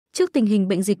Trước tình hình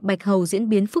bệnh dịch bạch hầu diễn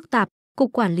biến phức tạp,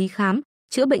 Cục Quản lý Khám,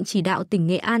 Chữa bệnh chỉ đạo tỉnh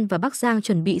Nghệ An và Bắc Giang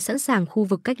chuẩn bị sẵn sàng khu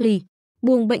vực cách ly,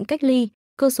 buồng bệnh cách ly,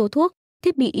 cơ số thuốc,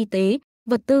 thiết bị y tế,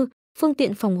 vật tư, phương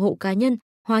tiện phòng hộ cá nhân,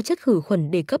 hóa chất khử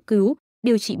khuẩn để cấp cứu,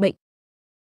 điều trị bệnh.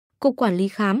 Cục Quản lý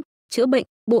Khám, Chữa bệnh,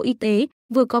 Bộ Y tế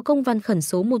vừa có công văn khẩn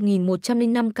số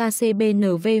 1105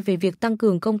 KCBNV về việc tăng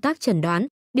cường công tác chẩn đoán,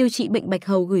 điều trị bệnh bạch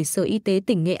hầu gửi Sở Y tế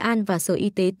tỉnh Nghệ An và Sở Y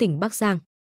tế tỉnh Bắc Giang.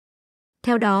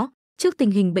 Theo đó, trước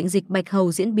tình hình bệnh dịch bạch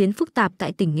hầu diễn biến phức tạp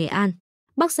tại tỉnh Nghệ An,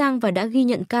 Bắc Giang và đã ghi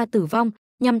nhận ca tử vong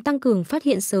nhằm tăng cường phát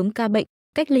hiện sớm ca bệnh,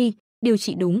 cách ly, điều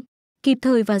trị đúng, kịp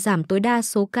thời và giảm tối đa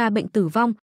số ca bệnh tử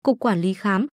vong, Cục Quản lý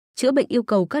Khám, Chữa bệnh yêu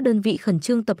cầu các đơn vị khẩn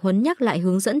trương tập huấn nhắc lại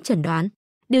hướng dẫn chẩn đoán,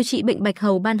 điều trị bệnh bạch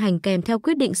hầu ban hành kèm theo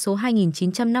quyết định số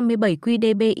 2957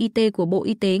 QĐ-BIT của Bộ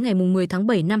Y tế ngày 10 tháng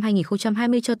 7 năm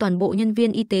 2020 cho toàn bộ nhân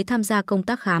viên y tế tham gia công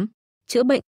tác khám, chữa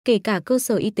bệnh, kể cả cơ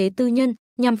sở y tế tư nhân,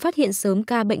 nhằm phát hiện sớm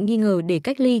ca bệnh nghi ngờ để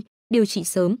cách ly, điều trị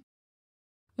sớm.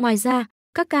 Ngoài ra,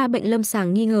 các ca bệnh lâm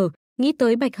sàng nghi ngờ, nghĩ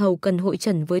tới bạch hầu cần hội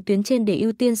chẩn với tuyến trên để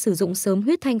ưu tiên sử dụng sớm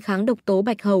huyết thanh kháng độc tố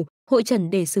bạch hầu, hội chẩn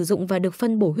để sử dụng và được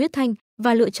phân bổ huyết thanh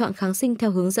và lựa chọn kháng sinh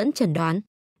theo hướng dẫn chẩn đoán,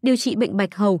 điều trị bệnh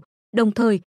bạch hầu, đồng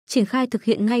thời triển khai thực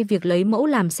hiện ngay việc lấy mẫu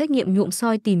làm xét nghiệm nhuộm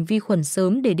soi tìm vi khuẩn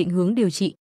sớm để định hướng điều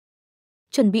trị.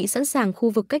 Chuẩn bị sẵn sàng khu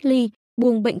vực cách ly,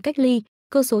 buồng bệnh cách ly,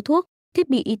 cơ số thuốc, thiết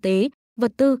bị y tế,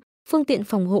 vật tư, phương tiện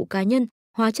phòng hộ cá nhân,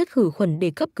 hóa chất khử khuẩn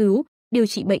để cấp cứu, điều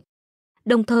trị bệnh.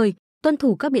 Đồng thời, tuân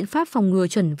thủ các biện pháp phòng ngừa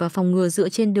chuẩn và phòng ngừa dựa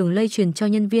trên đường lây truyền cho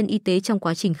nhân viên y tế trong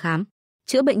quá trình khám,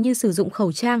 chữa bệnh như sử dụng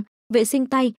khẩu trang, vệ sinh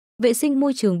tay, vệ sinh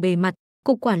môi trường bề mặt,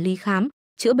 Cục Quản lý Khám,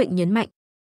 Chữa bệnh nhấn mạnh.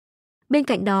 Bên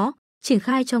cạnh đó, triển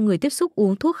khai cho người tiếp xúc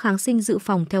uống thuốc kháng sinh dự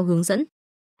phòng theo hướng dẫn.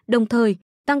 Đồng thời,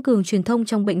 tăng cường truyền thông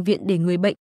trong bệnh viện để người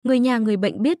bệnh, người nhà người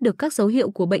bệnh biết được các dấu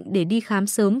hiệu của bệnh để đi khám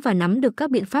sớm và nắm được các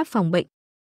biện pháp phòng bệnh.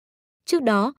 Trước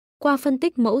đó, qua phân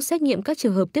tích mẫu xét nghiệm các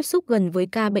trường hợp tiếp xúc gần với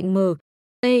ca bệnh M,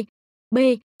 T, B,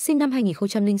 sinh năm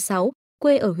 2006,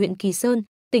 quê ở huyện Kỳ Sơn,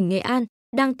 tỉnh Nghệ An,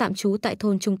 đang tạm trú tại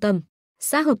thôn Trung Tâm,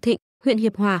 xã Hợp Thịnh, huyện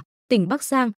Hiệp Hòa, tỉnh Bắc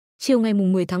Giang, chiều ngày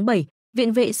 10 tháng 7,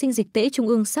 Viện Vệ sinh Dịch tễ Trung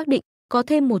ương xác định có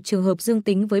thêm một trường hợp dương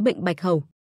tính với bệnh bạch hầu.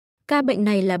 Ca bệnh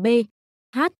này là B,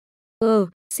 H, G,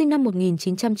 sinh năm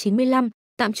 1995,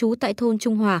 tạm trú tại thôn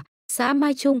Trung Hòa, xã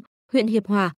Mai Trung, huyện Hiệp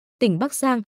Hòa, tỉnh Bắc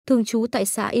Giang, thường trú tại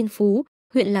xã Yên Phú,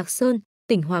 huyện Lạc Sơn,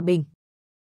 tỉnh Hòa Bình.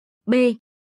 B,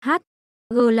 H,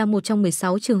 G là một trong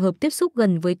 16 trường hợp tiếp xúc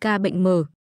gần với ca bệnh M,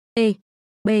 T,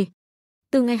 B.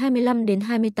 Từ ngày 25 đến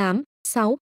 28,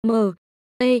 6, M,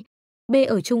 T, B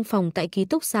ở chung phòng tại ký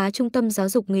túc xá Trung tâm Giáo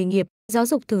dục Nghề nghiệp, Giáo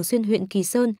dục Thường xuyên huyện Kỳ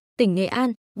Sơn, tỉnh Nghệ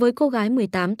An, với cô gái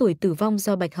 18 tuổi tử vong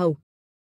do bạch hầu.